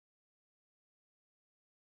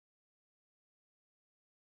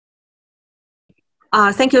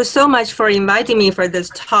Thank you so much for inviting me for this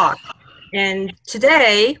talk. And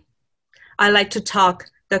today, I'd like to talk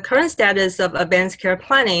the current status of advanced care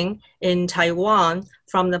planning in Taiwan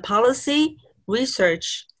from the policy,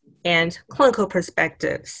 research, and clinical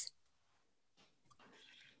perspectives.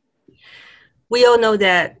 We all know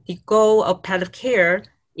that the goal of palliative care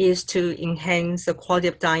is to enhance the quality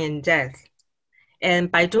of dying and death. And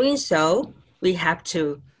by doing so, we have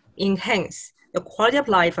to enhance the quality of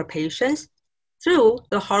life for patients through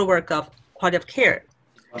the hard work of quality of care.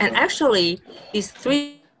 And actually, these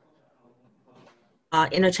three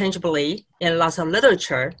interchangeably in lots of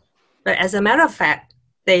literature, but as a matter of fact,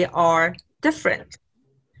 they are different.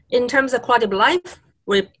 In terms of quality of life,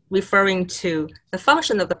 we're referring to the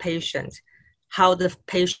function of the patient, how the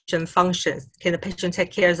patient functions. Can the patient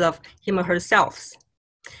take care of him or herself?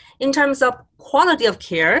 In terms of quality of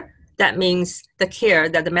care, that means the care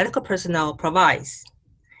that the medical personnel provides.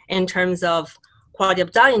 In terms of quality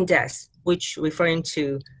of dying death, which referring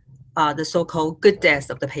to the so-called good death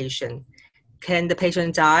of the patient. Can the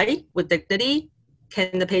patient die with dignity?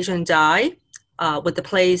 Can the patient die with the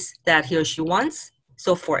place that he or she wants?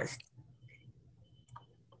 So forth.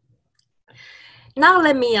 Now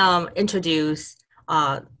let me introduce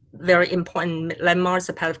very important landmarks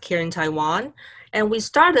of palliative care in Taiwan. And we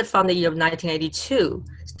started from the year of 1982,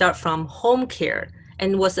 start from home care,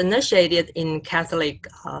 and was initiated in Catholic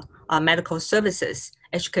Medical Services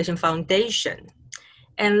Education Foundation.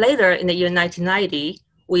 And later in the year 1990,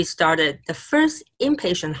 we started the first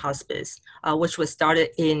inpatient hospice, which was started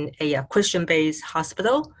in a Christian-based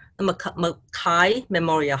hospital, the Mackay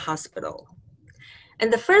Memorial Hospital.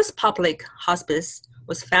 And the first public hospice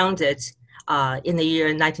was founded in the year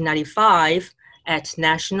 1995 at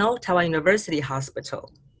National Taiwan University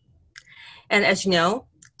Hospital. And as you know,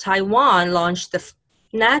 Taiwan launched the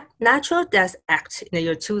Natural Death Act in the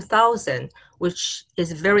year 2000, which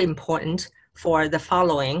is very important for the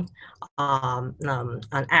following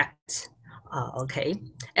an act, okay?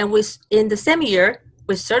 And in the same year,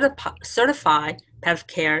 we certified palliative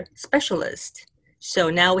care specialists. So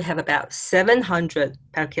now we have about 700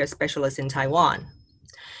 palliative care specialists in Taiwan.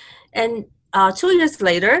 And 2 years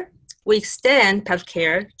later, we extend palliative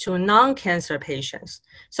care to non-cancer patients.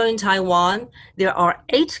 So in Taiwan, there are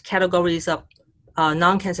 8 categories of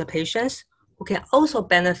non-cancer patients who can also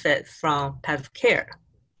benefit from palliative care.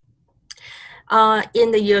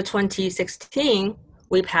 In the year 2016,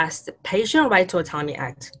 we passed the Patient Right to Autonomy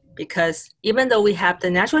Act because even though we have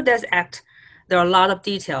the Natural Death Act, there are a lot of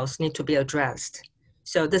details need to be addressed.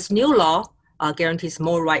 So this new law guarantees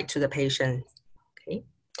more right to the patient, okay?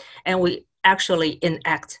 And we actually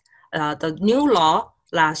enact the new law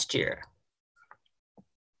last year.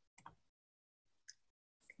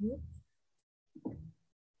 Okay.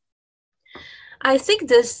 I think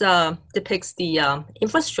this depicts the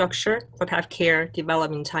infrastructure for palliative care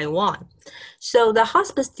developed in Taiwan. So the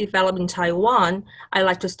hospice developed in Taiwan, I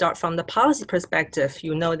like to start from the policy perspective.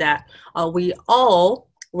 You know that we all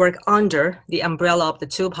work under the umbrella of the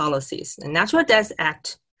 2 policies, the Natural Death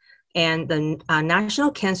Act and the National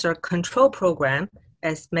Cancer Control Program,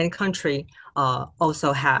 as many countries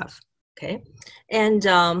also have, okay? And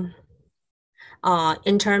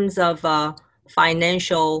in terms of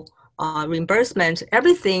financial reimbursement,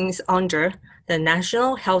 everything's under the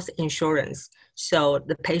National Health Insurance. So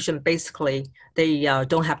the patient basically, they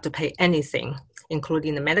don't have to pay anything,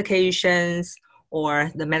 including the medications or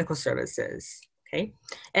the medical services, okay?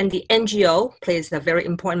 And the NGO plays a very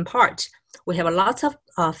important part. We have a lot of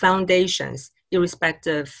foundations,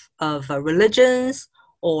 irrespective of religions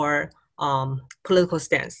or political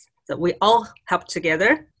stance. So we all help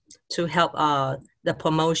together to help the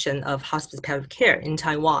promotion of hospice palliative care in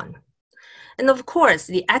Taiwan. And of course,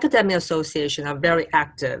 the academic association are very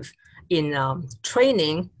active in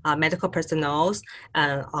training medical personnel,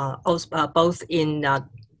 both in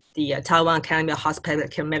the Taiwan Academy of Hospital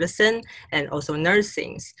Care Medicine and also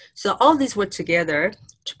nursing. So all these work together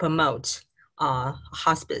to promote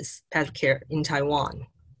hospice palliative care in Taiwan.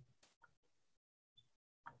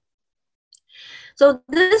 So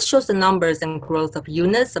this shows the numbers and growth of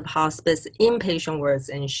units of hospice, inpatient wards,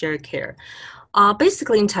 and shared care.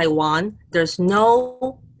 Basically in Taiwan, there's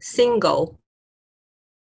no single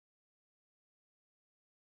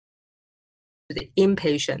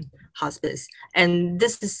inpatient hospice. And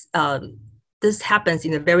this happens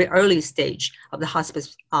in a very early stage of the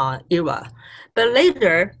hospice era. But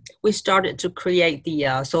later, we started to create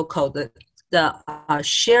the so-called the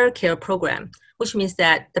shared care program, which means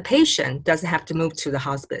that the patient doesn't have to move to the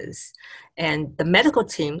hospice. And the medical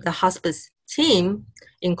team, the hospice team,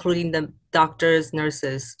 including the doctors,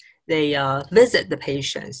 nurses, they visit the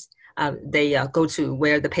patients they go to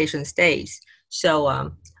where the patient stays.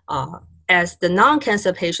 So as the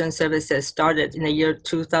non-cancer patient services started in the year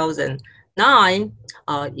 2009,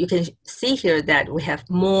 you can see here that we have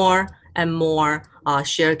more and more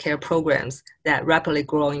shared care programs that rapidly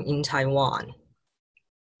growing in Taiwan.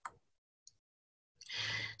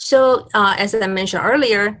 So as I mentioned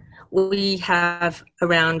earlier, we have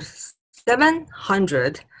around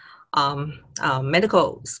 700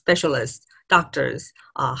 medical specialists, doctors,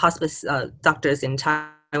 hospice doctors in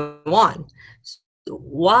Taiwan.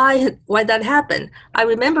 Why that happened? I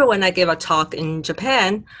remember when I gave a talk in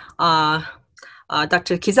Japan,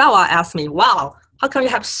 Dr. Kizawa asked me, wow, how come you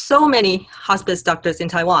have so many hospice doctors in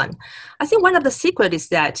Taiwan? I think one of the secrets is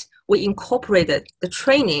that we incorporated the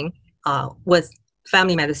training with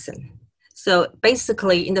family medicine. So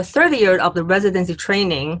basically, in the third year of the residency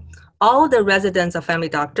training, all the residents of family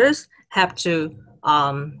doctors have to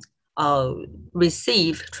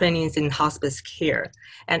receive trainings in hospice care.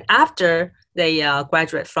 And after they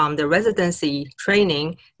graduate from the residency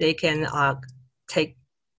training, they can take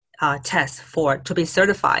tests to be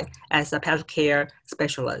certified as a palliative care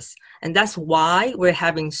specialist. And that's why we're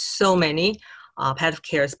having so many palliative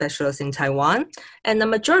care specialists in Taiwan. And the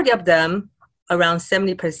majority of them, around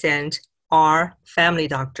 70%, are family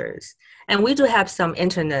doctors. And we do have some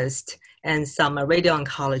internists and some radio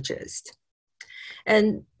oncologists.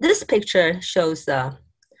 And this picture shows the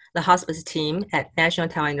hospice team at National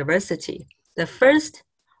Taiwan University, the first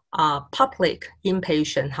public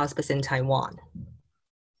inpatient hospice in Taiwan.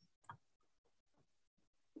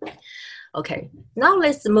 Okay, now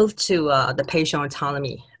let's move to the Patient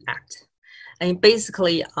Autonomy Act. And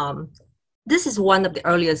basically, this is one of the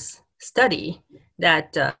earliest study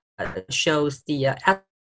that shows the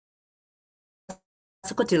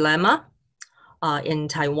ethical dilemma in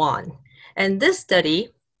Taiwan. And this study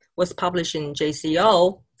was published in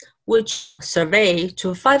JCO, which surveyed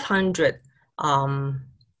to 500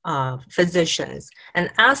 physicians and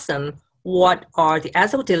asked them what are the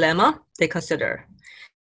ethical dilemma they consider.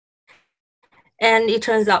 And it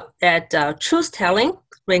turns out that truth-telling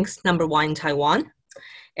ranks #1 in Taiwan,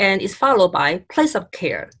 and is followed by place of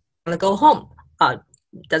care. Want to go home,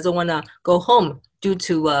 doesn't want to go home due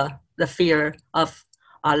to the fear of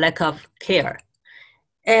lack of care.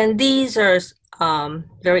 And these are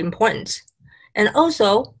very important. And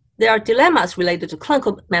also, there are dilemmas related to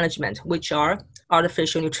clinical management, which are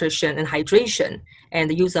artificial nutrition and hydration, and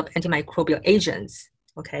the use of antimicrobial agents,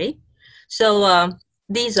 okay? So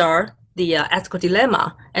these are the ethical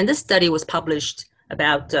dilemma, and this study was published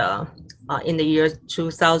about in the year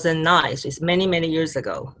 2009, so it's many, many years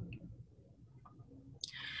ago.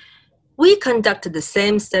 We conducted the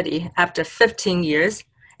same study after 15 years,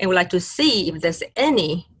 and we'd like to see if there's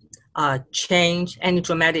any change, any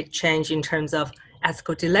dramatic change in terms of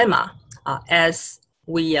ethical dilemma as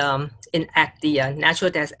we enact the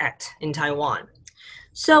Natural Death Act in Taiwan.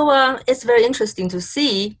 So it's very interesting to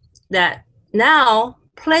see that now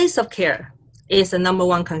place of care is the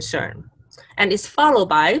 #1 concern, and it's followed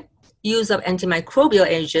by use of antimicrobial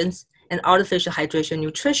agents and artificial hydration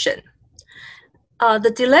nutrition.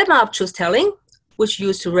 The dilemma of truth-telling, which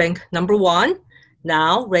used to rank #1,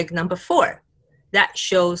 now rank #4. That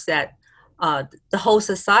shows that the whole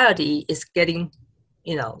society is getting,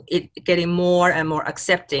 getting more and more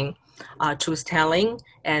accepting truth-telling,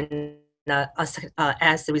 and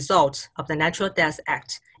as a result of the Natural Death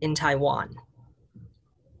Act in Taiwan.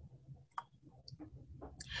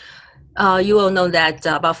 You will know that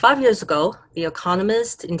about 5 years ago, the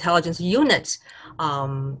Economist Intelligence Unit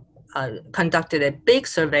conducted a big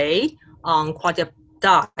survey on quality of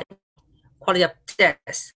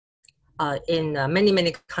death in many,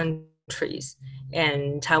 many countries,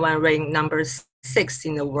 and Taiwan ranked #6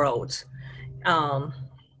 in the world.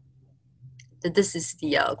 This is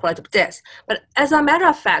the quality of death. But as a matter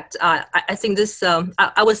of fact, I think this,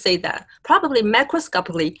 I would say that probably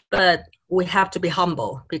macroscopically, but we have to be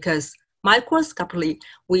humble, because microscopically,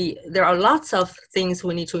 there are lots of things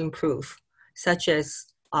we need to improve, such as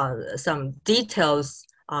some details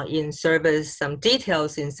in service, some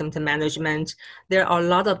details in symptom management. There are a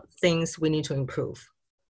lot of things we need to improve.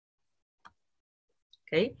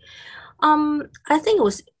 Okay, I think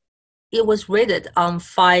it was rated on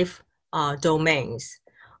 5 domains: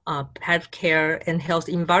 palliative care and health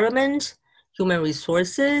environment, human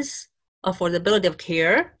resources, affordability of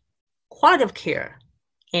care, quality of care,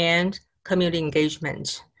 and community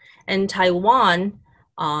engagement. And Taiwan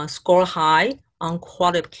score high on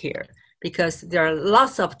quality of care because there are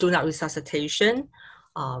lots of do not resuscitation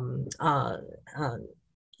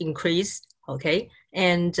increase, okay?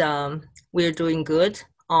 And we're doing good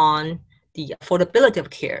on the affordability of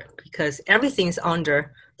care, because everything is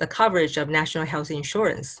under the coverage of national health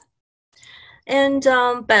insurance. And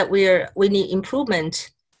but we need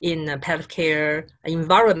improvement in palliative care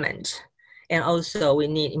environment, and also we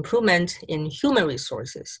need improvement in human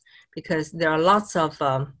resources, because there are lots of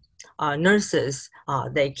nurses,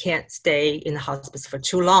 they can't stay in the hospice for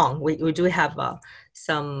too long. We do have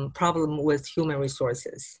some problem with human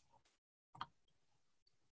resources.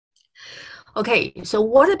 Okay, so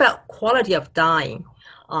what about quality of dying?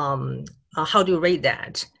 How do you rate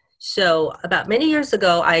that? So about many years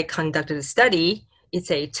ago, I conducted a study.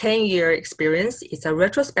 It's a 10-year experience. It's a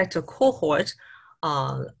retrospective cohort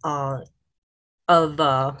of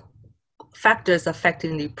factors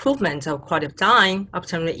affecting the improvement of quality of dying of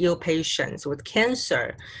terminally ill patients with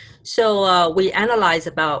cancer. So we analyzed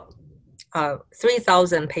about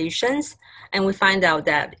 3,000 patients, and we find out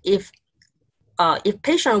that if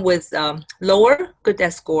patient with lower good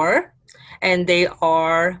death score, and they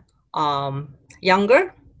are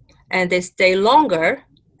younger, and they stay longer,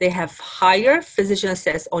 they have higher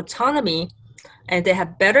physician-assessed autonomy, and they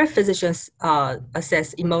have better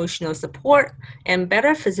physician-assessed emotional support, and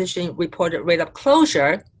better physician-reported rate of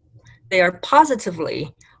closure, they are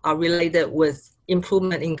positively related with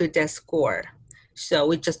improvement in good death score. So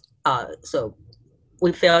we just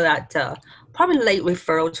we feel that probably late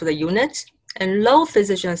referral to the unit and low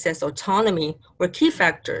physician-assessed autonomy were key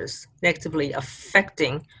factors negatively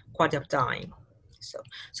affecting quality of dying.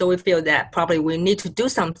 So we feel that probably we need to do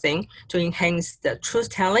something to enhance the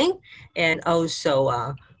truth-telling and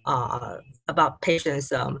also about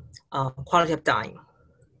patients' quality of dying.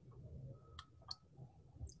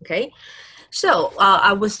 Okay, so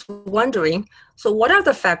I was wondering, so what are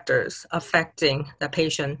the factors affecting the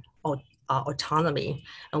patient autonomy,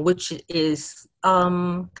 which is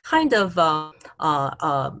kind of a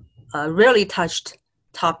rarely touched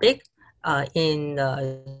topic in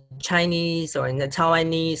Chinese or in the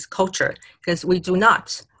Taiwanese culture, because we do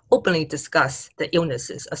not openly discuss the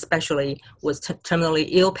illnesses, especially with terminally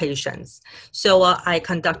ill patients. So I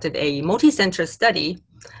conducted a multi-center study,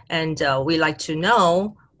 and we like to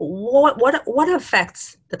know what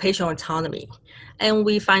affects the patient autonomy. And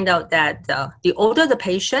we find out that the older the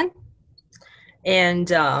patient,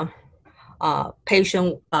 and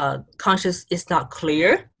patient conscious is not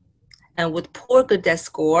clear, and with poor good death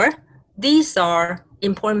score, these are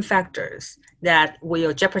important factors that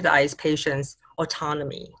will jeopardize patients'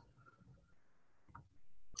 autonomy.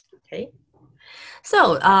 Okay,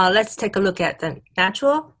 so let's take a look at the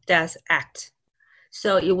Natural Death Act.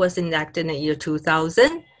 So it was enacted in the year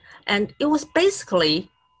 2000, and it was basically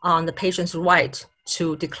on the patient's right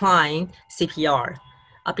to decline CPR.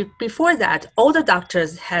 Before that, all the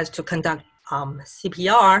doctors had to conduct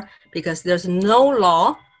CPR because there's no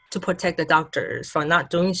law to protect the doctors from not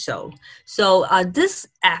doing so. So this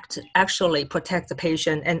act actually protects the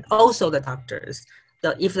patient and also the doctors.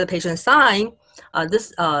 If the patient sign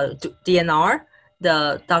this DNR,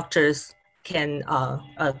 the doctors can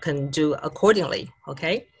do accordingly,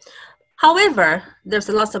 okay? However, there's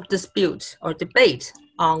lots of dispute or debate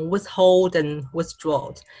on withhold and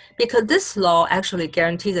withdrawal, because this law actually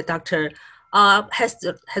guarantees the doctor has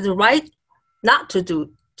the right not to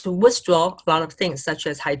withdraw a lot of things, such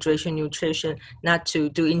as hydration, nutrition, not to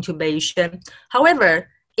do intubation.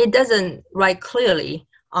 However, it doesn't write clearly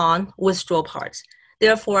on withdrawal parts.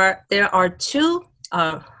 Therefore, there are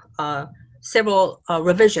several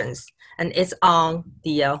revisions, and it's on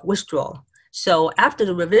the withdrawal. So after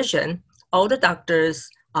the revision, all the doctors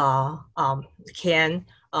can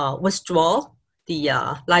withdraw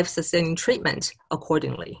the life-sustaining treatment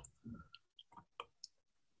accordingly.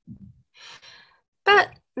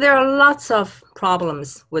 But there are lots of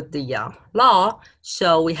problems with the law.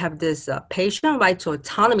 So we have this Patient Right to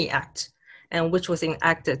Autonomy Act, and which was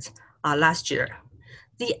enacted last year.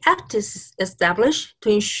 The act is established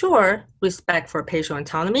to ensure respect for patient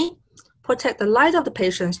autonomy, protect the right of the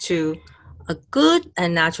patients to a good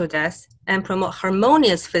and natural death, and promote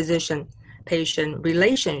harmonious physician-patient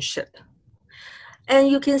relationship. And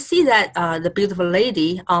you can see that the beautiful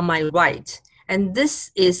lady on my right, and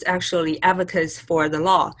this is actually advocates for the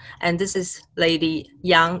law. And this is Lady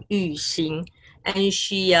Yang Yuxing, and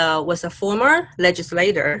she was a former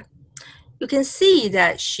legislator. You can see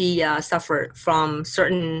that she suffered from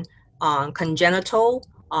certain congenital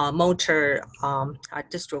motor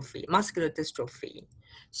dystrophy, muscular dystrophy.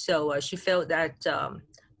 So she felt that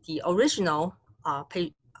the original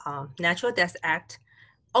Natural Death Act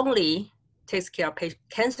only takes care of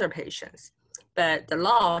cancer patients, but the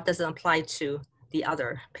law doesn't apply to the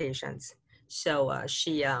other patients. So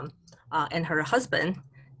she and her husband,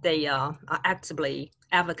 they actively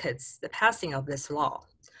advocates the passing of this law.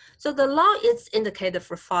 So the law is indicated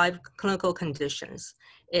for 5 clinical conditions.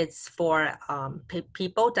 It's for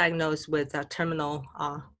people diagnosed with terminal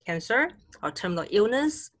cancer or terminal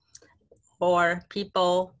illness, or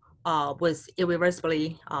people with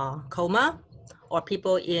irreversibly coma, or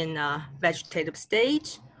people in vegetative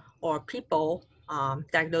stage, or people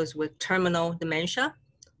diagnosed with terminal dementia,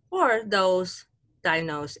 or those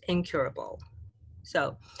diagnosed incurable.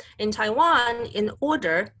 So in Taiwan, in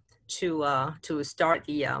order to start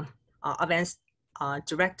the advanced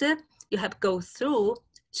directive, you have to go through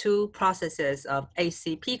 2 processes of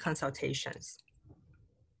ACP consultations.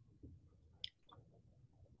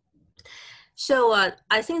 So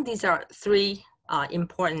I think these are 3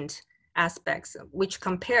 important aspects which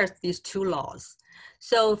compares these 2 laws.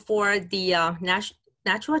 So for the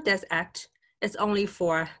Natural Death Act, it's only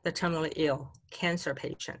for the terminally ill cancer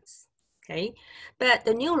patients. Okay, but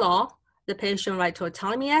the new law, the Patient Right to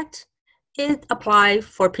Autonomy Act, it applies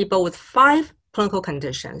for people with 5 clinical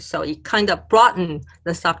conditions. So it kind of broadened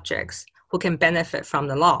the subjects who can benefit from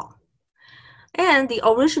the law. And the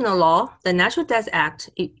original law, the Natural Death Act,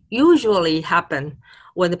 it usually happens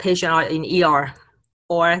when the patient are in ER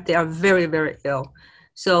or they are very, very ill.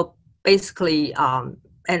 So basically, and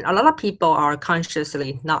a lot of people are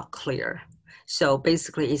consciously not clear. So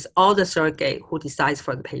basically, it's all the surrogate who decides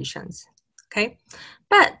for the patients. Okay,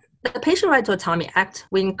 but the Patient Right to Autonomy Act,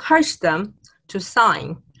 we encourage them to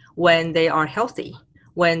sign when they are healthy,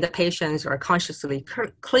 when the patients are consciously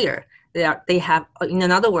clear. They have,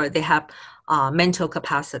 in other words, they have mental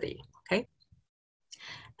capacity. Okay,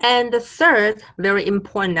 and the third very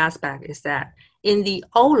important aspect is that in the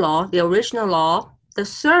old law, the original law, the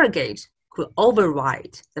surrogate could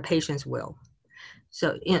override the patient's will.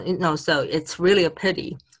 So so it's really a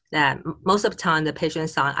pity that most of the time the patient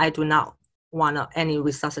sign, I do not want any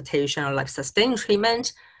resuscitation or life-sustaining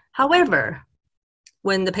treatment. However,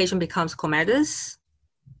 when the patient becomes comatose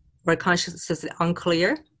or consciously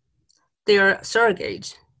unclear, their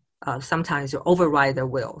surrogate sometimes override their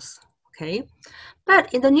wills. Okay,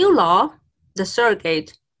 but in the new law, the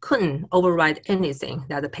surrogate couldn't override anything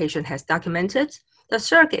that the patient has documented. The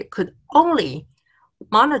surrogate could only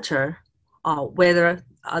monitor whether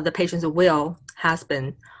the patient's will has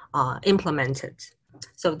been implemented.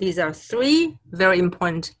 So these are 3 very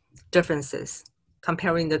important differences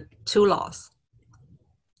comparing the 2 laws.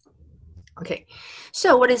 Okay,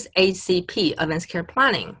 so what is ACP, Advanced Care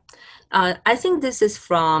Planning? I think this is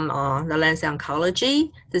from the Lancet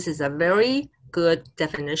Oncology. This is a very good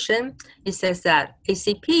definition. It says that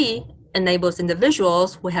ACP enables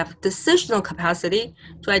individuals who have decisional capacity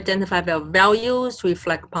to identify their values, to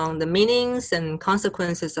reflect upon the meanings and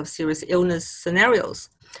consequences of serious illness scenarios,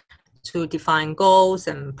 to define goals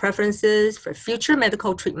and preferences for future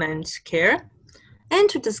medical treatment care, and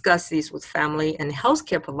to discuss these with family and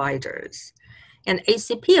healthcare providers. And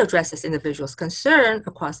ACP addresses individuals' concern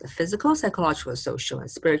across the physical, psychological, social, and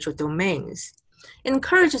spiritual domains. It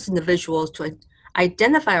encourages individuals to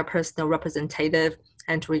identify a personal representative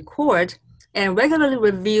and to record and regularly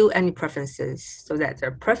review any preferences so that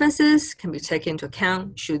their preferences can be taken into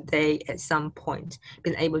account should they at some point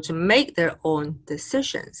be able to make their own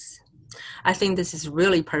decisions. I think this is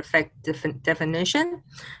really perfect definition.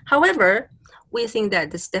 However, we think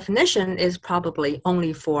that this definition is probably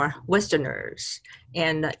only for Westerners.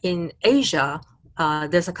 And in Asia,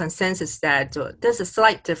 there's a consensus that there's a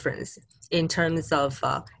slight difference in terms of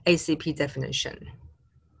ACP definition.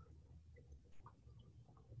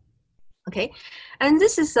 Okay, and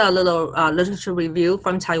this is a little literature review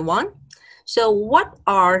from Taiwan. So what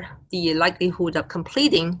are the likelihood of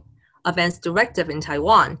completing advanced directive in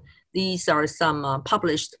Taiwan? These are some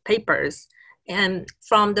published papers. And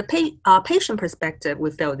from the patient perspective,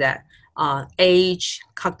 we feel that age,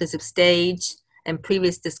 cognitive stage, and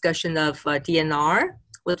previous discussion of DNR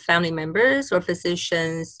with family members or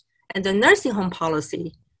physicians, and the nursing home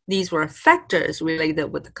policy, these were factors related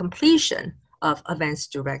with the completion of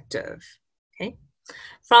advanced directive. Okay,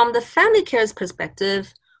 from the family care's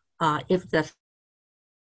perspective, if the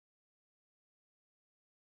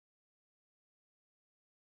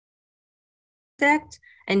Act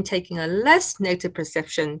and taking a less negative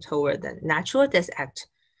perception toward the Natural Death Act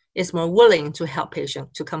is more willing to help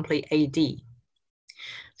patients to complete AD.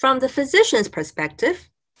 From the physician's perspective,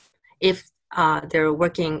 if they're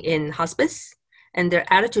working in hospice and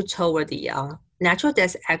their attitude toward the Natural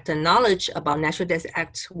Death Act and knowledge about Natural Death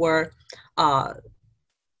Act were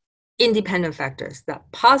independent factors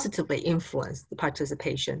that positively influence the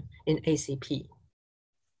participation in ACP.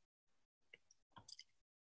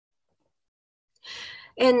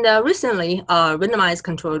 And recently, a randomized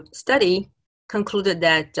controlled study concluded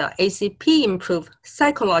that ACP improved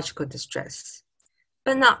psychological distress,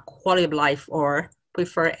 but not quality of life or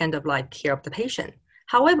preferred end-of-life care of the patient.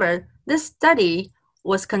 However, this study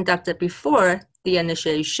was conducted before the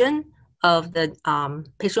initiation of the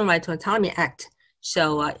Patient Right to Autonomy Act. So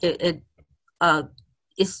it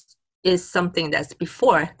is something that's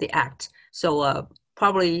before the act. So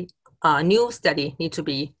probably a new study need to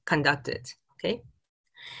be conducted, okay?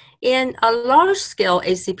 In a large-scale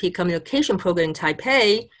ACP communication program in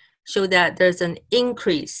Taipei showed that there's an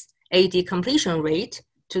increased AD completion rate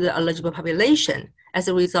to the eligible population as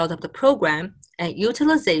a result of the program, and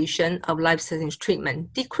utilization of life-saving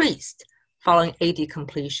treatment decreased following AD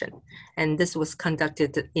completion. And this was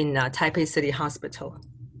conducted in Taipei City Hospital.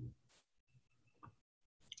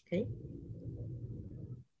 Okay.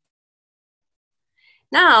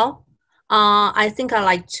 Now, I think I'd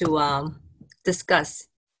like to discuss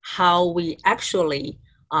how we actually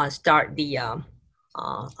start the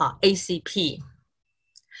ACP.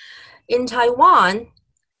 In Taiwan,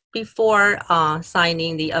 before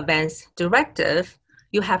signing the advance directive,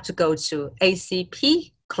 you have to go to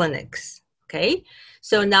ACP clinics, okay?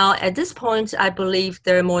 So now at this point, I believe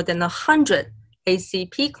there are more than 100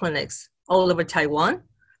 ACP clinics all over Taiwan,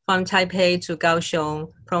 from Taipei to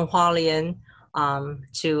Kaohsiung, from Hualien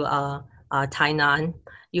to Tainan.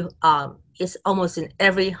 It's almost in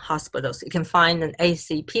every hospital, so you can find an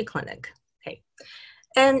ACP clinic.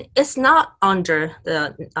 And it's not under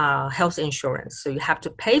the health insurance, so you have to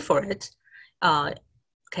pay for it.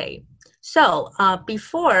 Okay, so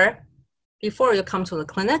before you come to the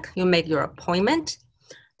clinic, you make your appointment.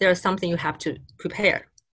 There's something you have to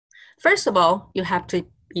prepare. First of all, you have to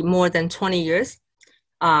be more than 20 years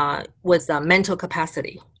with mental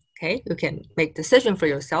capacity. Okay, you can make decision for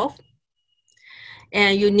yourself,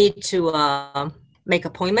 and you need to make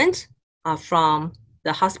appointment from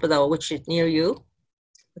the hospital which is near you.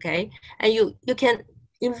 Okay, and you can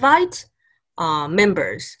invite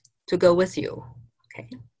members to go with you. Okay.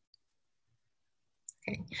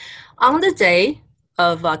 On the day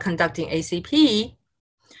of conducting ACP,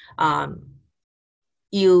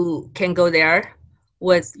 you can go there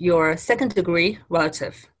with your second-degree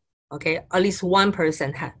relative. Okay, at least one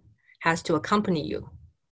person has to accompany you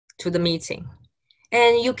to the meeting,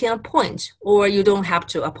 and you can appoint, or you don't have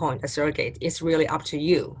to appoint a surrogate. It's really up to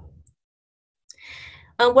you.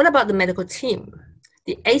 And what about the medical team?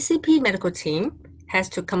 The ACP medical team has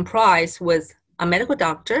to comprise with a medical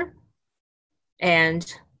doctor and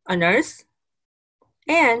a nurse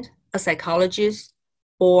and a psychologist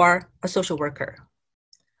or a social worker.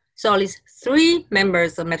 So at least 3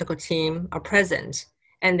 members of the medical team are present,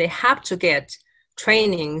 and they have to get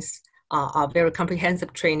trainings, very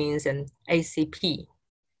comprehensive trainings in ACP.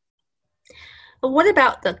 But what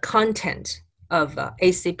about the content of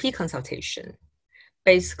ACP consultation?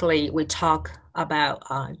 Basically, we talk about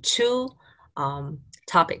 2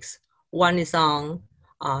 topics. One is on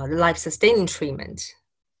life-sustaining treatment,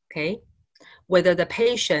 okay? Whether the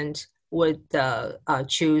patient would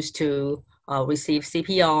choose to receive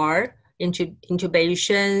CPR,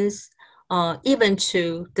 intubations, even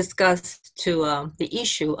to discuss the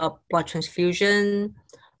issue of blood transfusion,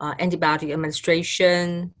 antibiotic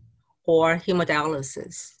administration, or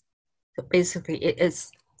hemodialysis. So basically, it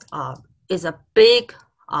is a big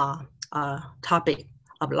topic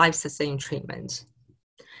of life-sustaining treatment.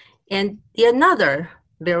 And another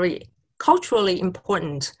very culturally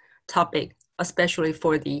important topic, especially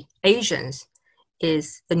for the Asians,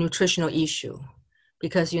 is the nutritional issue.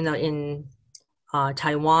 Because, you know, in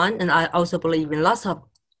Taiwan, and I also believe in lots of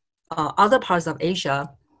other parts of Asia,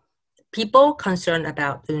 people concerned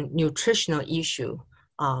about the nutritional issue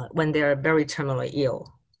when they're very terminally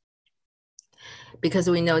ill. Because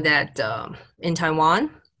we know that in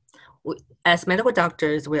Taiwan, as medical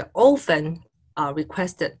doctors, we're often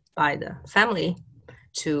requested by the family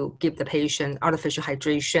to give the patient artificial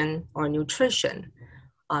hydration or nutrition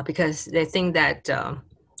because they think that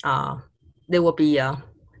they will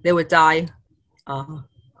die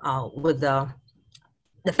with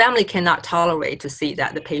the family cannot tolerate to see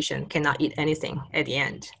that the patient cannot eat anything at the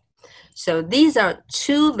end. So these are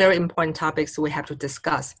 2 very important topics we have to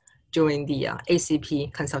discuss during the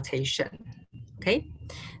ACP consultation, okay?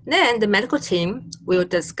 Then the medical team will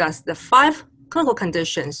discuss the 5 clinical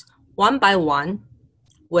conditions one by one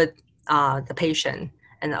with the patient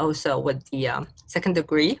and also with the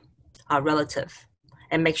second-degree relative,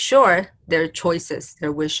 and make sure their choices,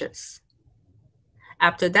 their wishes.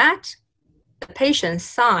 After that, the patient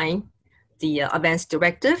sign the advance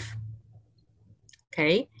directive,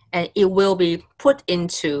 okay, and it will be put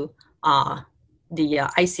into the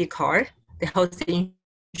IC card, the health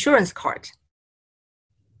insurance card,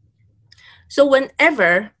 So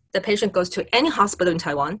whenever the patient goes to any hospital in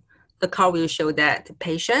Taiwan, the card will show that the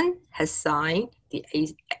patient has signed the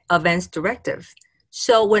advance directive.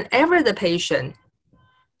 So whenever the patient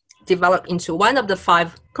develop into one of the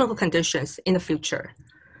 5 clinical conditions in the future,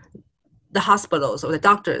 the hospitals or the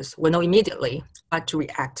doctors will know immediately how to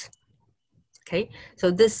react. Okay,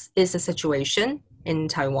 so this is the situation in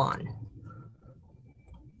Taiwan.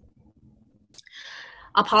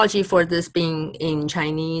 Apology for this being in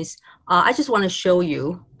Chinese. I just want to show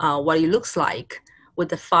you what it looks like with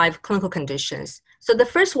the 5 clinical conditions. So the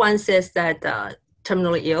first one says that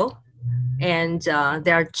terminally ill, and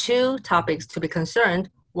there are 2 topics to be concerned.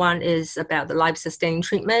 One is about the life-sustaining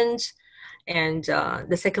treatment, and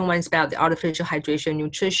the second one is about the artificial hydration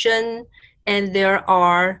nutrition. And there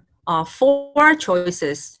are 4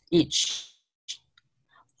 choices each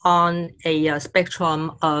on a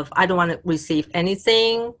spectrum of I don't want to receive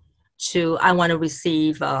anything to I want to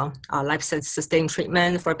receive life-sustaining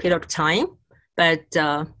treatment for a period of time, but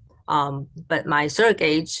my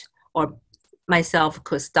surrogate or myself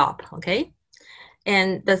could stop. Okay,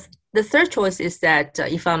 and the third choice is that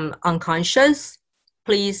if I'm unconscious,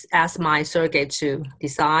 please ask my surrogate to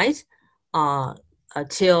decide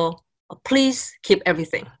till please keep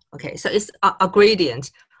everything. Okay, so it's a gradient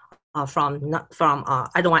from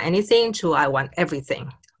I don't want anything to I want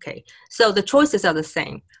everything. Okay, so the choices are the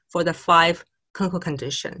same for the 5 clinical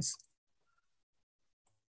conditions.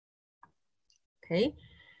 Okay,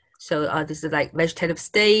 so this is like vegetative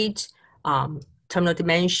state, terminal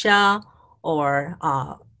dementia, or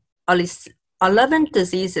at least 11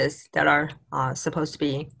 diseases that are supposed to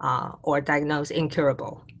be or diagnosed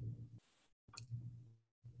incurable.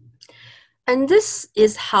 And this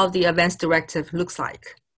is how the advance directive looks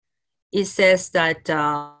like. It says that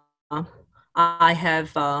I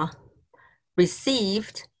have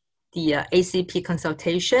received the ACP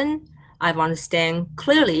consultation. I understand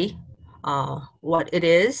clearly what it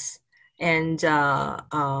is, and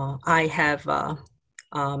I have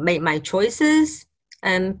made my choices,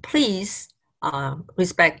 and please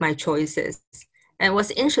respect my choices. And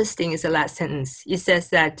what's interesting is the last sentence. It says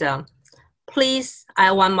that please,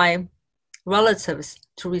 I want my relatives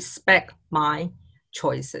to respect my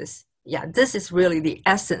choices. Yeah, this is really the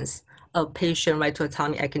essence of Patient Right to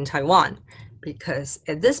Autonomy Act in Taiwan, because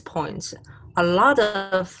at this point, a lot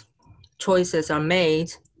of choices are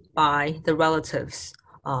made by the relatives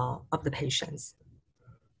of the patients.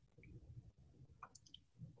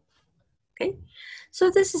 Okay, so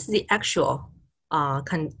this is the actual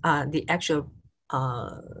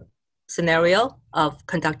scenario of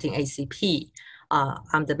conducting ACP.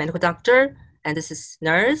 I'm the medical doctor, and this is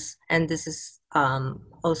nurse, and this is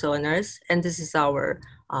also a nurse, and this is our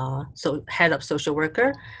head of social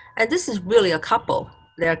worker, and this is really a couple.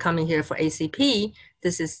 They're coming here for ACP.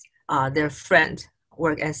 This is their friend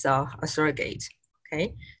work as a surrogate.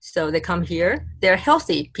 Okay, so they come here. They're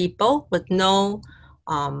healthy people with no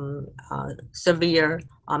severe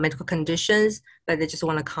medical conditions, but they just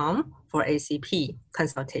want to come for ACP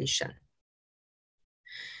consultation.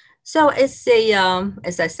 So it's a,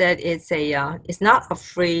 as I said, it's not a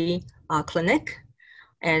free clinic,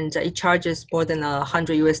 and it charges more than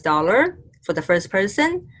 $100 US for the first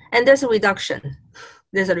person, and there's a reduction.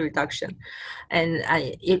 There's a reduction, and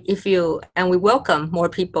we welcome more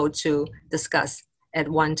people to discuss at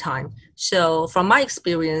one time. So from my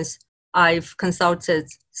experience, I've consulted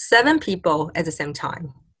 7 people at the same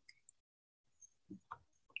time.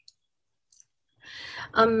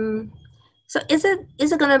 So is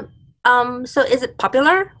it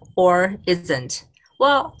popular or isn't?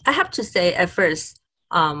 Well, I have to say at first,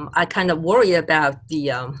 I kind of worry about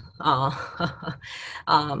the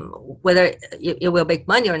whether it will make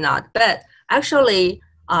money or not. But actually,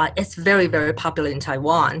 it's very, very popular in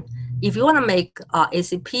Taiwan. If you want to make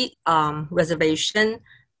ACP reservation,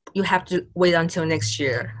 you have to wait until next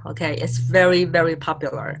year. Okay, it's very, very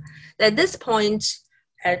popular. At this point,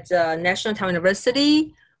 at National Taiwan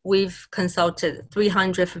University, we've consulted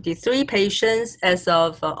 353 patients as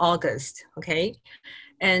of August. Okay,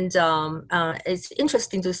 and it's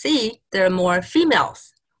interesting to see there are more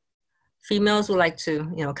females. Females would like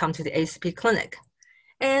to, come to the ACP clinic,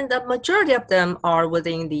 and the majority of them are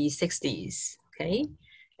within the 60s. Okay,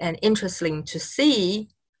 and interesting to see,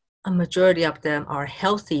 a majority of them are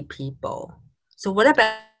healthy people. So what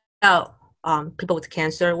about people with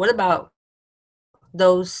cancer? What about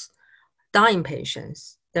those dying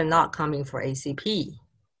patients? They're not coming for ACP.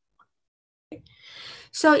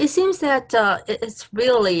 So it seems that it's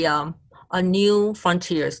really a new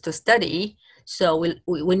frontiers to study. So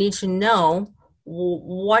we need to know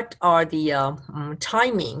what are the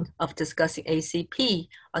timing of discussing ACP,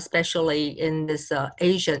 especially in this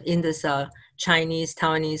Chinese,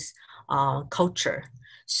 Taiwanese culture.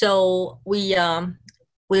 So we're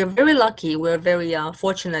very lucky, we're very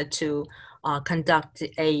fortunate to conduct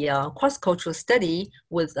a cross-cultural study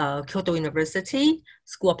with Kyoto University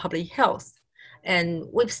School of Public Health. And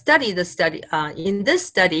we've studied the study, in this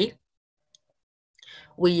study,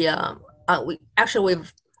 we've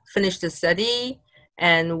finished the study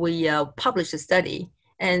and we published the study.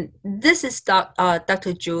 And this is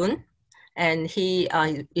Dr. Jun, and he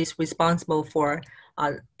is responsible for,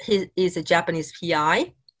 he is a Japanese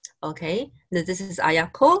PI. Okay, this is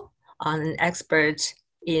Ayako, an expert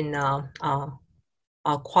in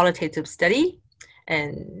qualitative study,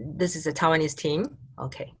 and this is a Taiwanese team.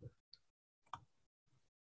 Okay.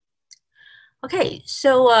 Okay,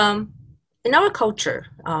 so in our culture,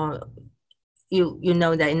 you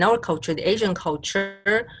know that in our culture, the Asian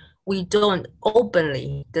culture, we don't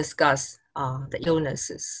openly discuss the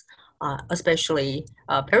illnesses, especially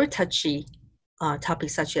very touchy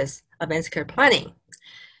topics such as advanced care planning.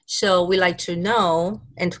 So we like to know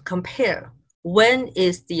and to compare when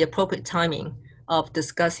is the appropriate timing of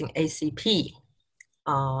discussing ACP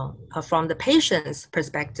from the patient's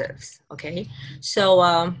perspectives, okay?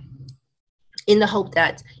 So in the hope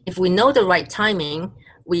that if we know the right timing,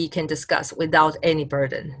 we can discuss without any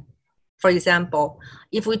burden. For example,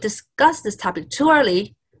 if we discuss this topic too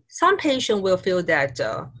early, some patient will feel that,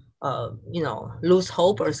 lose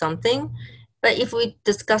hope or something. But if we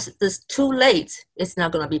discuss this too late, it's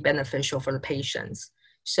not going to be beneficial for the patients.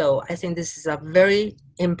 So I think this is a very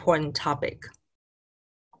important topic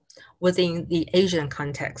within the Asian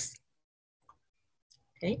context.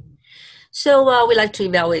 Okay, so we like to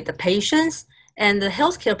evaluate the patients and the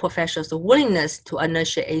healthcare professionals' willingness to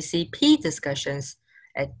initiate ACP discussions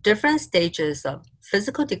at different stages of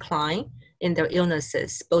physical decline in their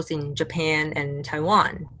illnesses, both in Japan and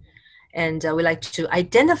Taiwan. And we like to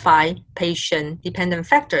identify patient-dependent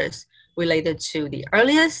factors related to the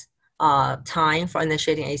earliest time for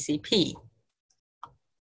initiating ACP.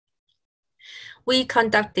 We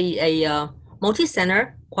conducted a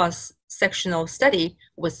multi-center cross-sectional study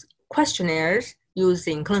with questionnaires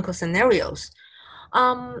using clinical scenarios.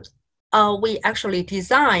 We actually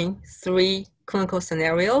designed 3 clinical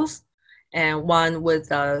scenarios, and one with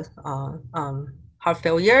heart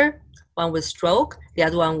failure, one with stroke, the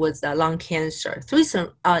other one with lung cancer.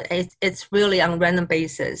 It's really on a random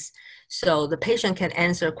basis. So the patient can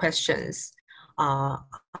answer questions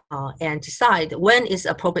and decide when is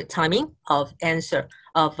appropriate timing of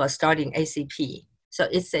starting ACP. So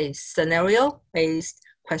it's a scenario-based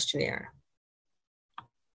questionnaire.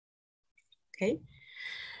 Okay.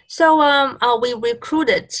 So we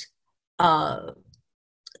recruited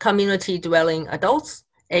community dwelling adults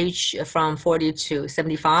aged from 40 to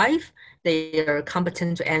 75. They are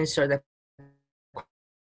competent to answer the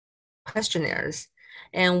questionnaires.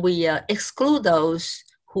 And we exclude those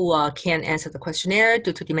who can't answer the questionnaire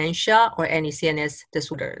due to dementia or any CNS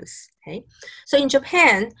disorders. Okay. So in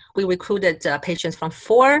Japan, we recruited patients from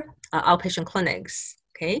 4 outpatient clinics.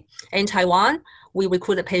 Okay. In Taiwan, we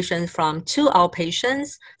recruited patients from 2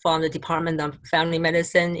 outpatients from the Department of Family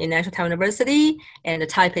Medicine in National Taiwan University and the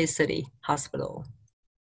Taipei City Hospital.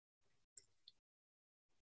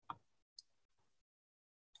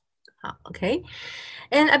 Okay.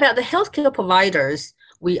 And about the healthcare providers,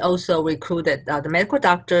 we also recruited the medical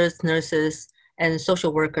doctors, nurses, and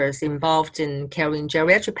social workers involved in caring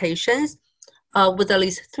geriatric patients with at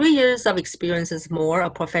least 3 years of experiences more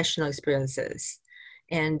of professional experiences.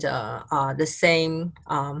 And the same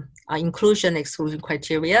inclusion exclusion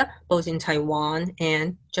criteria, both in Taiwan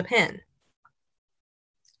and Japan.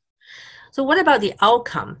 So what about the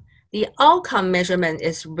outcome? The outcome measurement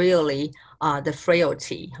is really the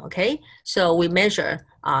frailty, okay? So we measure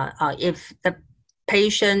if the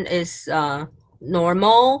patient is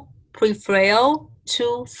normal, pre-frail,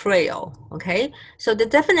 to frail, okay? So the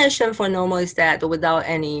definition for normal is that without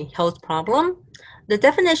any health problem. The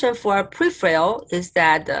definition for pre-frail is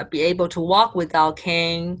that be able to walk without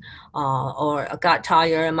cane or got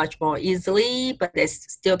tired much more easily, but they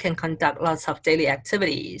still can conduct lots of daily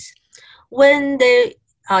activities. When they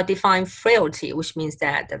define frailty, which means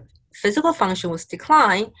that the physical function was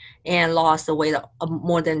declined and lost the weight of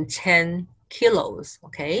more than 10 kilos,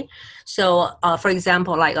 okay? So for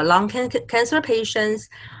example, like a lung cancer patients,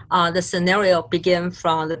 the scenario begins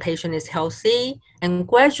from the patient is healthy and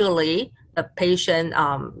gradually the patient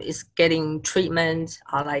is getting treatment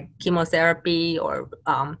like chemotherapy or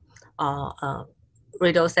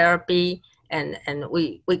radiotherapy, and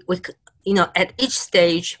we at each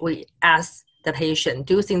stage we ask the patient,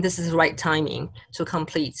 do you think this is the right timing to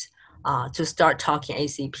complete, to start talking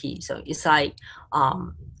ACP? So it's like,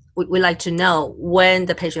 we like to know when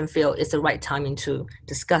the patient feels it's the right timing to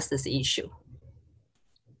discuss this issue.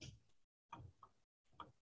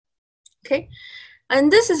 Okay,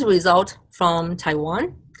 and this is a result from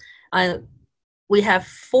Taiwan. We have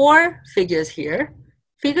 4 figures here.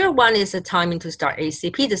 Figure 1 is the timing to start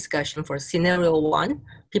ACP discussion for scenario 1,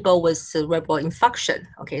 people with cerebral infarction,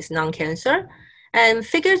 okay, it's non-cancer. And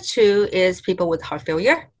figure 2 is people with heart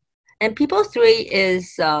failure. And figure 3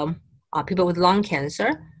 is people with lung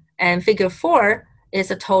cancer. And figure 4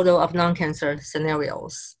 is a total of non-cancer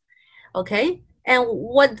scenarios, okay? And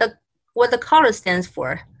what the color stands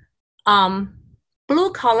for,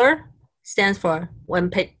 blue color stands for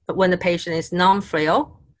when the patient is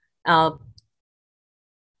non-frail.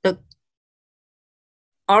 The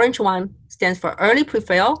orange one stands for early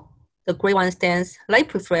pre-frail. The gray one stands late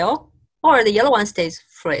pre-frail, or the yellow one stays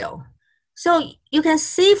frail. So you can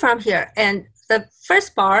see from here, and the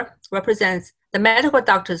first bar represents the medical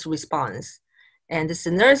doctor's response, and this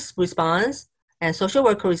is nurse response and social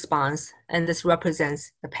worker response, and this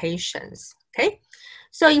represents the patients, okay?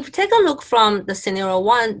 So if you take a look from the scenario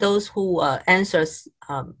 1, those who answers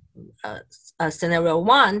scenario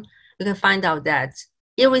 1, you can find out that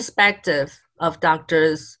irrespective of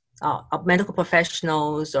doctors, of medical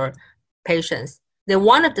professionals or patients, they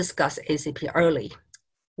want to discuss ACP early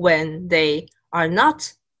when they are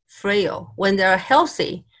not frail, when they are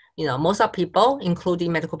healthy. You know, most of people,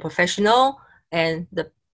 including medical professional and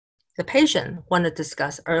the patient, want to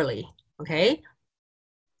discuss early, okay?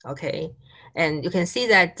 Okay, and you can see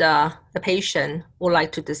that the patient would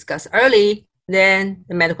like to discuss early than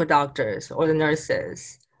the medical doctors or the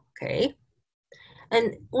nurses, okay?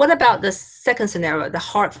 And what about the second scenario, the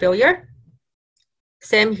heart failure?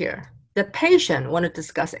 Same here. The patient want to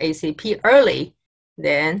discuss ACP early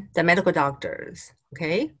than the medical doctors,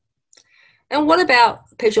 okay? And what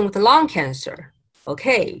about patient with lung cancer?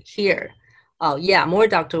 Okay, here, oh yeah, more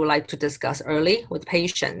doctors would like to discuss early with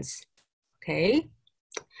patients, okay?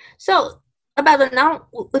 So about the now,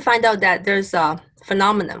 we find out that there's a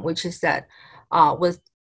phenomenon, which is that with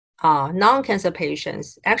non-cancer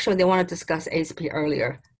patients, actually they want to discuss ACP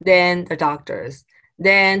earlier than the doctors,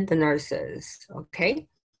 than the nurses, okay?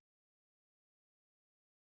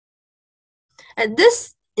 And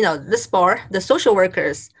this, you know, this bar, the social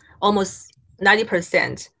workers, almost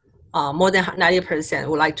 90%, more than 90%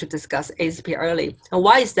 would like to discuss ACP early. And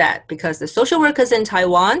why is that? Because the social workers in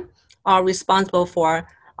Taiwan are responsible for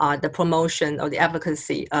the promotion or the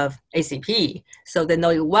advocacy of ACP. So they know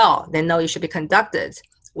it well. They know it should be conducted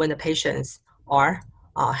when the patients are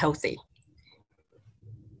healthy.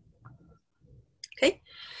 Okay,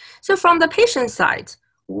 so from the patient side,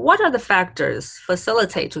 what are the factors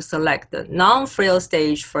facilitate to select the non-frail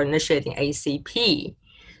stage for initiating ACP?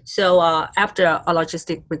 So after a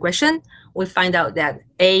logistic regression, we find out that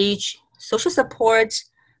age, social support,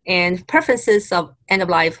 and preferences of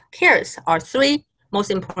end-of-life cares are 3 most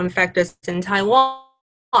important factors in Taiwan.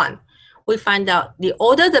 We find out the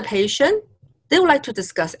older the patient, they would like to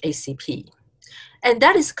discuss ACP. And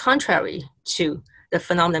that is contrary to the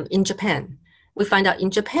phenomenon in Japan. We find out in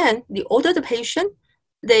Japan, the older the patient,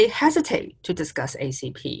 they hesitate to discuss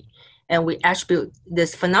ACP. And we attribute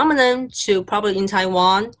this phenomenon to probably in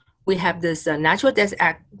Taiwan, we have this Natural Death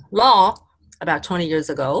Act law about 20 years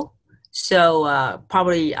ago. So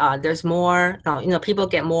probably there's more, you know, people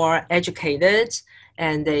get more educated,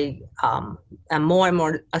 and they are more and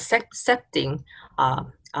more accepting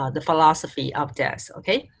the philosophy of death,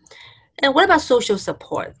 okay? And what about social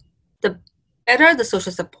support? The better the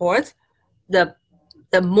social support, the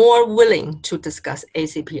more willing to discuss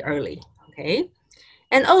ACP early, okay?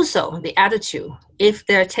 And also the attitude. If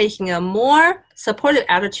they're taking a more supportive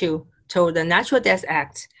attitude toward the Natural Death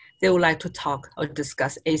Act, they would like to talk or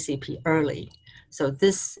discuss ACP early. So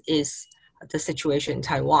this is the situation in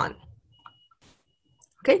Taiwan.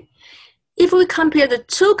 Okay, if we compare the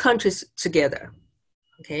 2 countries together,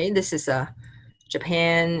 okay, this is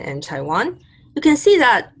Japan and Taiwan, you can see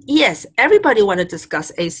that, yes, everybody want to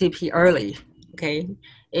discuss ACP early, okay,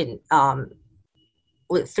 in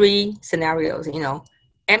with 3 scenarios, you know,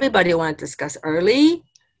 everybody want to discuss early,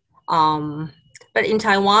 but in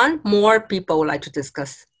Taiwan, more people would like to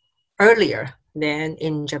discuss earlier than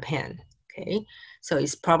in Japan, okay? So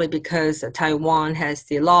it's probably because Taiwan has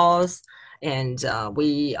the laws, and I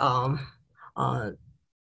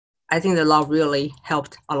think the law really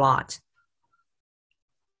helped a lot.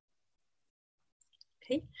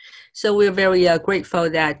 Okay, so we're very grateful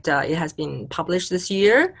that it has been published this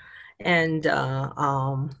year, and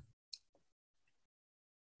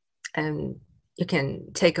you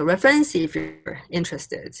can take a reference if you're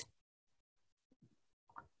interested.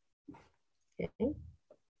 Okay.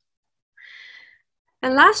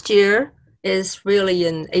 And last year is really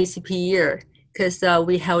an ACP year because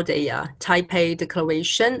we held a Taipei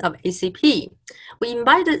Declaration of ACP. We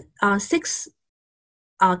invited six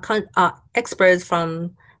experts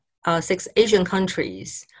from 6 Asian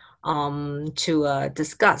countries to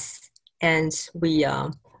discuss, and we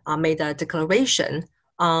made a declaration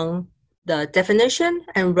on the definition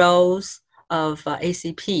and roles of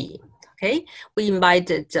ACP. Okay, we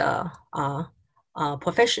invited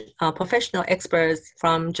professional experts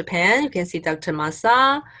from Japan. You can see Dr.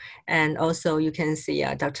 Masa, and also you can see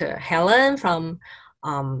Dr. Helen from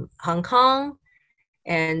Hong Kong.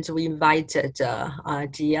 And we invited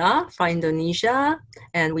Dia from Indonesia,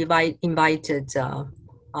 and we invited,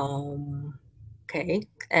 okay,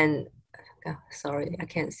 and sorry, I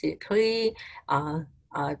can't see it clearly,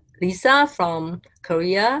 Lisa from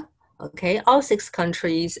Korea, okay, all 6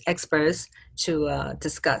 countries experts to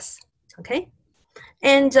discuss, okay.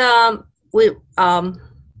 And we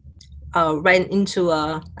ran into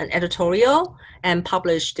an editorial and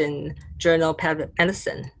published in Journal Pediatric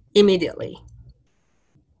Medicine immediately.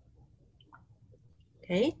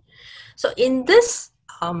 Okay, so in this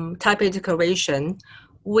Taipei Declaration,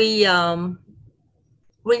 we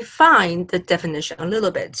refine the definition a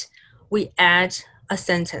little bit. We add a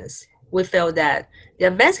sentence. We feel that the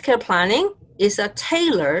advanced care planning is a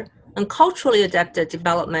tailored and culturally adapted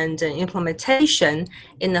development and implementation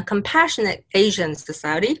in a compassionate Asian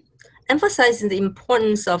society, emphasizing the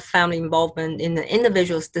importance of family involvement in the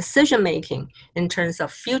individual's decision-making in terms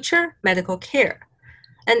of future medical care.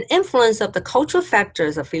 And influence of the cultural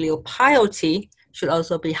factors of filial piety should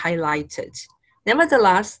also be highlighted.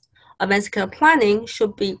 Nevertheless, advanced care planning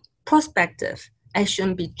should be prospective and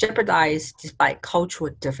shouldn't be jeopardized despite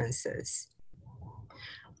cultural differences.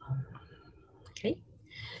 Okay,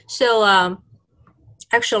 so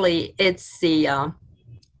actually it's the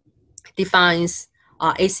defines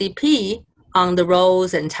ACP on the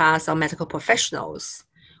roles and tasks of medical professionals.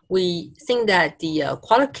 We think that the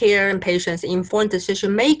quality care and patients' informed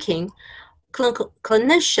decision-making,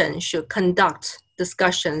 clinicians should conduct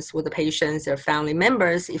discussions with the patients, their family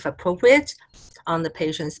members, if appropriate, on the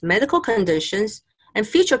patient's medical conditions and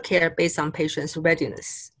future care based on patient's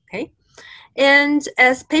readiness, okay? And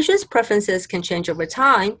as patient's preferences can change over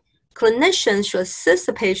time, clinicians should assist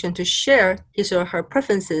the patient to share his or her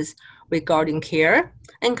preferences regarding care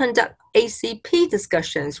and conduct ACP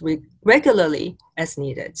discussions regularly as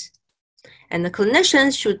needed. And the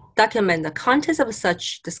clinicians should document the contents of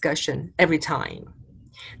such discussion every time.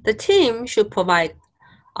 The team should provide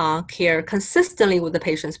care consistently with the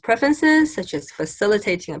patient's preferences, such as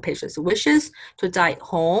facilitating a patient's wishes to die at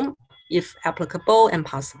home if applicable and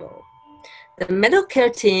possible. The medical care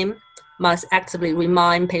team must actively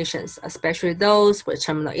remind patients, especially those with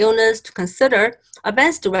terminal illness, to consider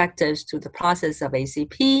advanced directives to the process of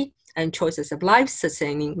ACP and choices of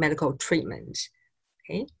life-sustaining medical treatment.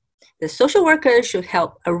 Okay? The social worker should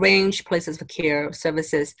help arrange places of care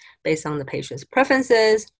services based on the patient's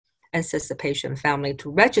preferences, and assist the patient family to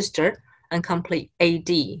register and complete AD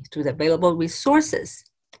through the available resources,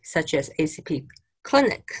 such as ACP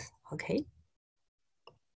clinics. Okay?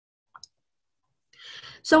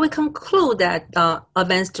 So we conclude that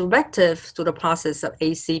advanced directives to the process of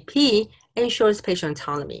ACP ensures patient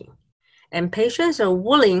autonomy. And patients are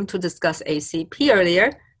willing to discuss ACP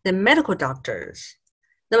earlier than medical doctors.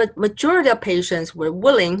 The majority of patients were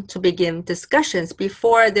willing to begin discussions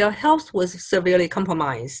before their health was severely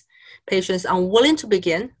compromised. Patients unwilling to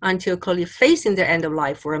begin until clearly facing their end of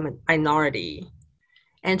life were a minority.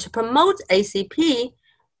 And to promote ACP,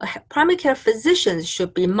 primary care physicians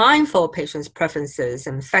should be mindful of patients' preferences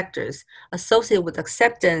and factors associated with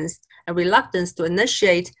acceptance and reluctance to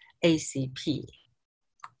initiate ACP.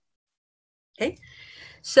 Okay,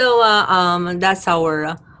 so that's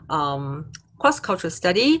our cross-cultural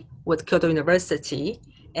study with Kyoto University,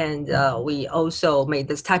 and we also made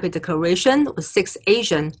this Taipei Declaration with 6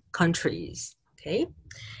 Asian countries. Okay,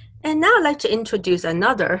 and now I'd like to introduce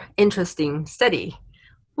another interesting study,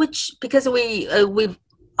 which because we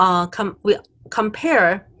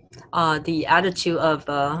compare the attitude of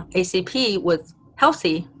ACP with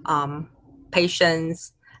healthy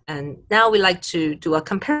patients, and now we like to do a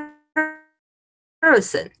comparison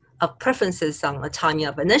of preferences on the timing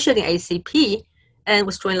of initiating ACP and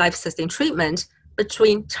withdrawing life-sustaining treatment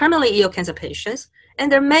between terminally ill cancer patients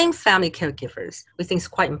and their main family caregivers. We think it's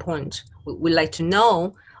quite important. We like to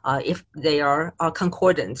know if they are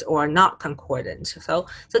concordant or not concordant. So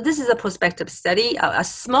this is a prospective study, a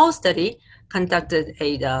small study conducted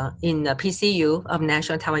in the PCU of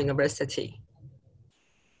National Taiwan University.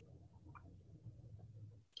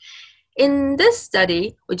 In this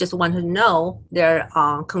study, we just want to know their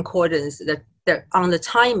concordance on the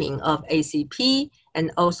timing of ACP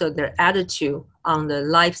and also their attitude on the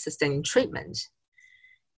life-sustaining treatment.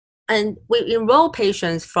 And we enroll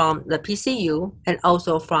patients from the PCU and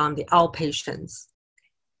also from the outpatients.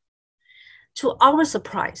 To our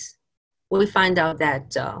surprise, we find out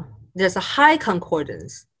that there's a high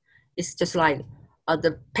concordance. It's just like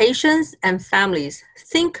the patients and families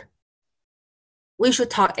think we should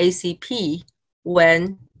talk ACP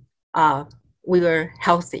when we were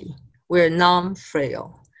healthy, we're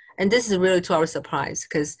non-frail. And this is really to our surprise,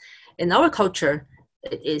 because in our culture,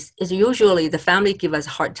 it's usually the family give us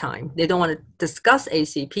a hard time. They don't want to discuss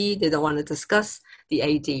ACP, they don't want to discuss the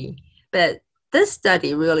AD. But this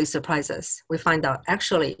study really surprised us. We find out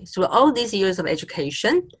actually through all these years of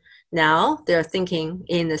education, now they're thinking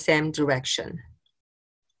in the same direction.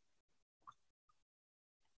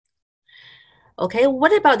 Okay,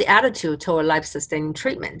 what about the attitude toward life-sustaining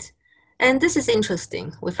treatment? And this is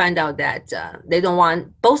interesting. We find out that they don't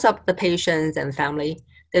want, both of the patients and family,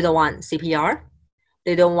 they don't want CPR,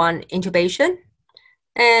 they don't want intubation.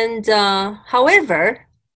 And however,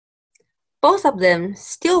 both of them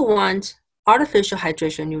still want artificial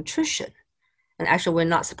hydration nutrition. And actually, we're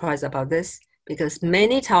not surprised about this because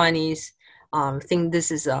many Taiwanese think this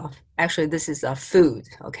is a food,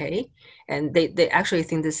 okay? And they actually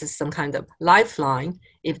think this is some kind of lifeline.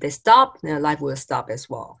 If they stop, their life will stop as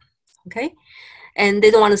well, okay? And they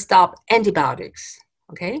don't want to stop antibiotics,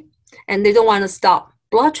 okay? And they don't want to stop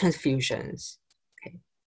blood transfusions, okay?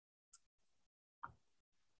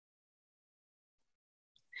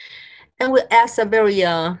 And we ask a very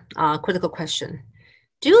critical question.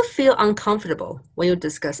 Do you feel uncomfortable when you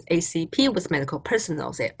discuss ACP with medical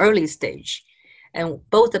personnel at early stage? And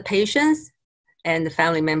both the patients and the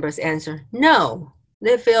family members answer, no,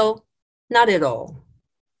 they feel not at all.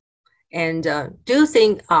 And do you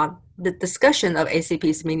think the discussion of ACP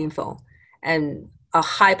is meaningful? And a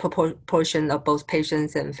high proportion of both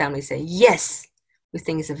patients and families say, yes, we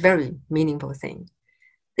think it's a very meaningful thing.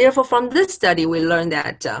 Therefore, from this study, we learned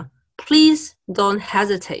that please don't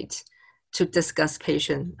hesitate to discuss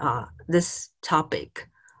patient this topic,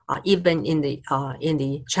 even in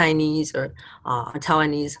the Chinese or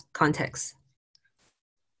Taiwanese context.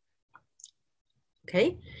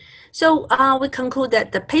 Okay, so we conclude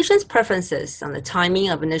that the patient's preferences on the timing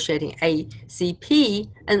of initiating ACP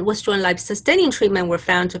and withdrawing life-sustaining treatment were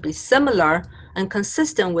found to be similar and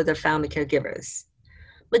consistent with their family caregivers.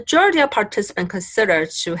 Majority of participants considered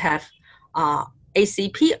to have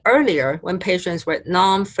ACP earlier when patients were at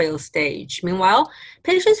non-frail stage. Meanwhile,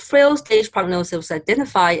 patients' frail stage prognosis was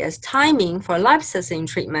identified as timing for life-sustaining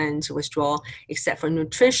treatment withdrawal, except for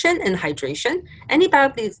nutrition and hydration,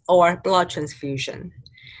 antibiotics, or blood transfusion.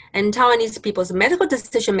 And Taiwanese people's medical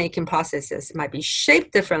decision-making processes might be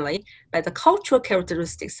shaped differently by the cultural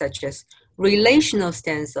characteristics such as relational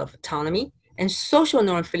stance of autonomy and social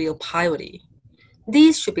norm-filial piety.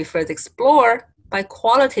 These should be further explored by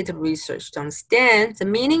qualitative research to understand the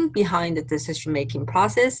meaning behind the decision-making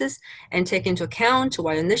processes and take into account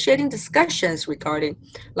while initiating discussions regarding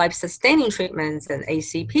life-sustaining treatments and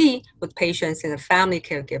ACP with patients and their family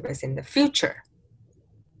caregivers in the future.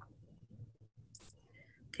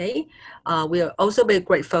 Okay, we are also very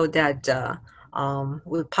grateful that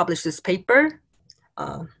we published this paper.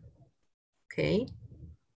 Okay.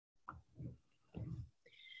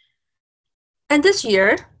 And this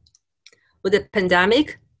year, with the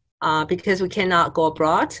pandemic, because we cannot go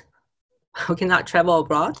abroad, we cannot travel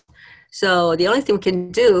abroad. So the only thing we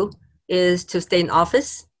can do is to stay in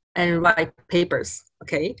office and write papers,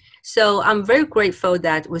 okay? So I'm very grateful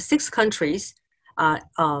that with 6 countries,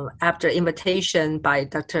 after invitation by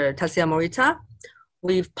Dr. Tasia Morita,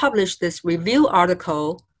 we've published this review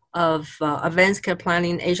article of advanced care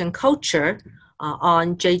planning in Asian culture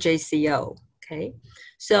on JJCO, okay?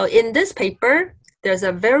 So in this paper, there's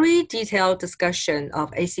a very detailed discussion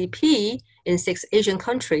of ACP in 6 Asian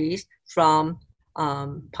countries from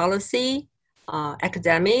policy,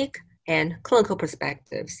 academic, and clinical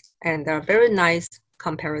perspectives. And there are very nice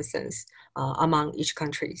comparisons among each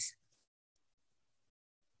countries.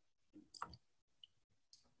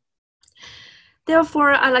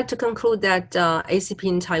 Therefore, I'd like to conclude that ACP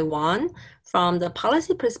in Taiwan, from the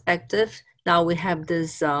policy perspective, now we have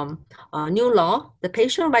this new law, the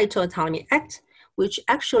Patient Right to Autonomy Act, which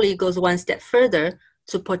actually goes one step further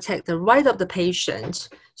to protect the right of the patient.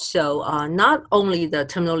 So not only the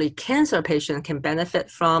terminally cancer patient can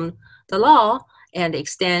benefit from the law and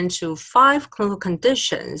extend to 5 clinical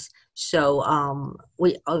conditions So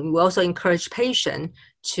we also encourage patients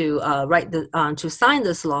to to sign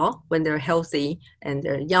this law when they're healthy and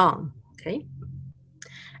they're young. Okay.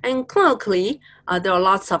 And clinically, there are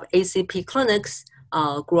lots of ACP clinics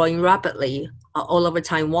growing rapidly all over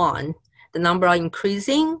Taiwan. The number are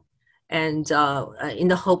increasing, and in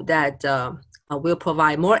the hope that will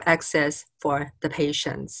provide more access for the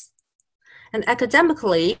patients. And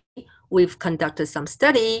academically, we've conducted some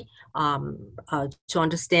study to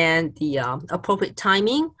understand the appropriate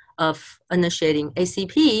timing of initiating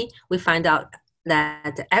ACP. We find out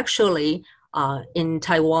that actually in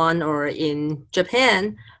Taiwan or in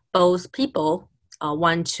Japan, both people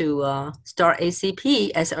want to start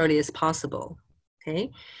ACP as early as possible.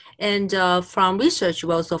 Okay, and from research,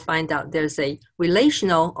 we also find out there's a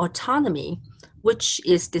relational autonomy which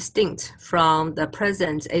is distinct from the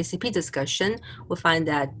present ACP discussion. We find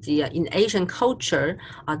that in Asian culture,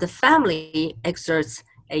 the family exerts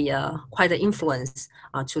quite an influence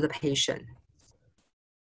to the patient.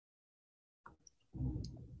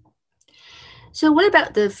 So what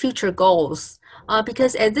about the future goals?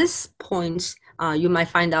 Because at this point, you might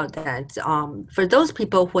find out that for those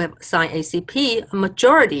people who have signed ACP, a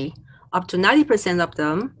majority, up to 90% of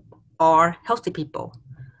them, are healthy people.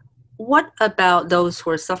 What about those who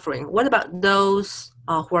are suffering? What about those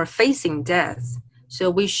who are facing death? So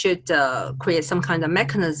we should create some kind of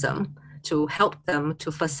mechanism to help them,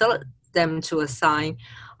 to facilitate them to sign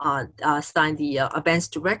the advance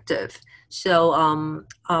directive. So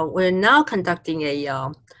we're now conducting a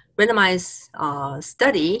randomized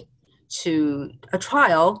study to a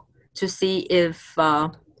trial to see if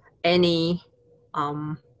any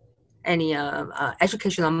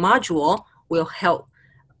educational module will help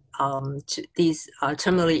to these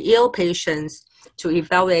terminally ill patients to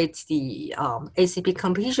evaluate the ACP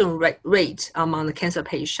completion rate among the cancer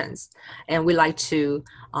patients. And we like to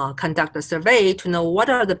conduct a survey to know what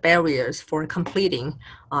are the barriers for completing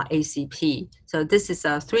ACP. So this is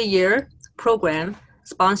a 3-year program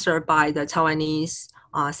sponsored by the Taiwanese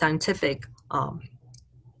Scientific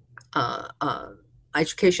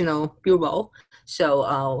Educational Bureau.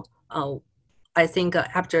 So I think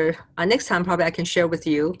after next time, probably I can share with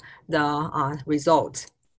you the results.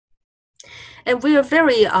 And we are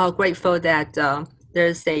very grateful that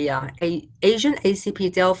there's a Asian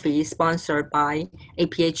ACP Delphi sponsored by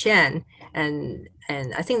APHN, and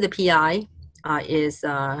I think the PI is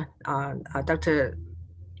Dr.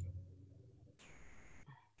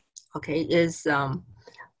 Okay, is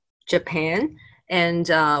Japan, and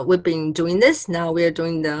we've been doing this. Now we're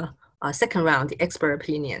doing the second round, the expert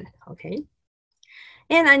opinion. Okay.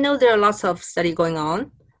 And I know there are lots of study going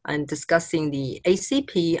on and discussing the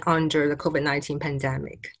ACP under the COVID-19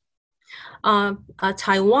 pandemic.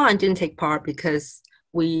 Taiwan didn't take part because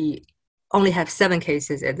we only have 7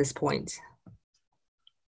 cases at this point.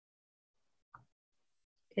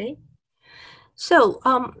 Okay, so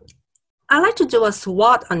I like to do a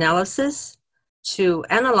SWOT analysis to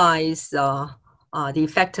analyze the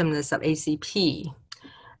effectiveness of ACP.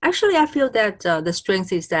 Actually, I feel that the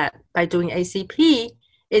strength is that by doing ACP,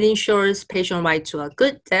 it ensures patient right to a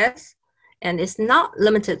good death, and it's not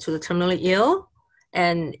limited to the terminally ill.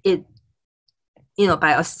 And it,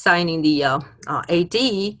 by assigning the AD,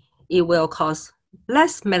 it will cause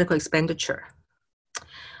less medical expenditure.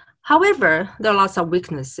 However, there are lots of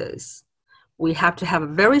weaknesses. We have to have a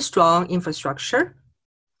very strong infrastructure,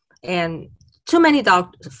 and for many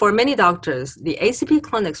doctors, the ACP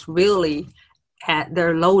clinics really at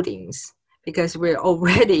their loadings because we're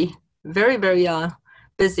already very, very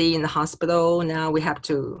busy in the hospital. Now we have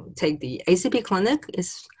to take the ACP clinic.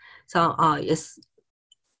 It's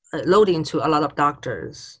loading to a lot of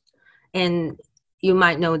doctors. And you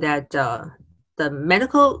might know that the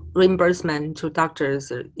medical reimbursement to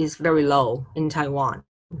doctors is very low in Taiwan.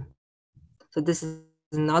 So this is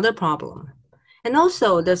another problem. And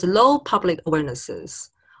also there's low public awarenesses.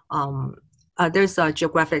 There's a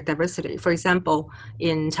geographic diversity. For example,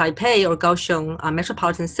 in Taipei or Kaohsiung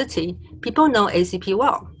metropolitan city, people know ACP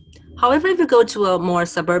well. However, if you go to a more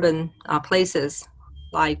suburban places,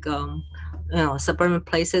 like suburban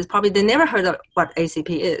places, probably they never heard of what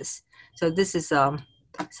ACP is. So this is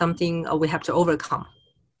something we have to overcome.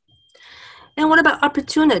 And what about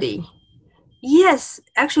opportunity? Yes,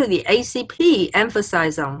 actually the ACP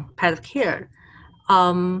emphasizes on palliative care.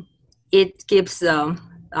 It gives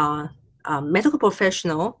medical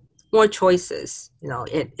professional more choices.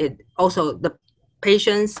 It also the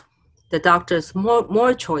patients, the doctors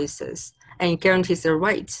more choices, and it guarantees their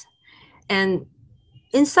rights. And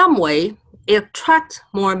in some way, it attracts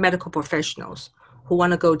more medical professionals who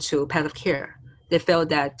want to go to palliative care. They feel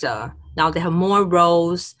that now they have more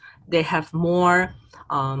roles, they have more,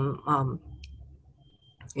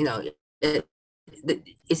 you know,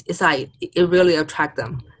 it's like it really attracts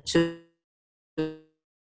them to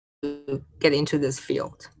get into this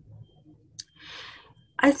field.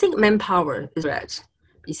 I think manpower is right,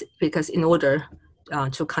 because in order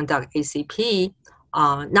to conduct ACP,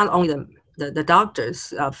 not only the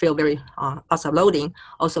doctors feel very lots of loading,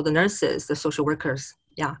 also the nurses, the social workers,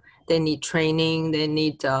 yeah, they need training, they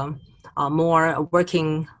need more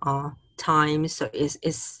working time, so it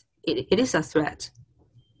is a threat.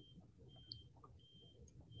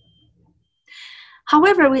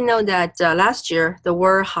 However, we know that last year, the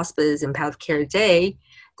World Hospice and Palliative Care Day,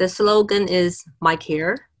 the slogan is "My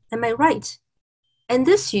Care and My Right." And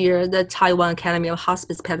this year, the Taiwan Academy of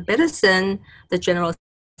Hospice Palliative Medicine, the General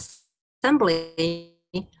Assembly,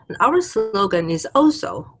 and our slogan is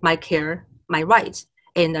also "My Care, My Right"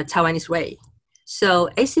 in the Taiwanese way. So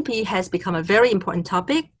ACP has become a very important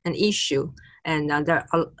topic and issue, and there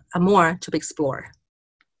are more to explore.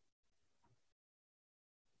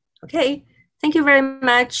 Okay, thank you very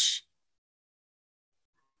much.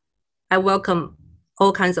 I welcome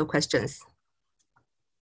all kinds of questions.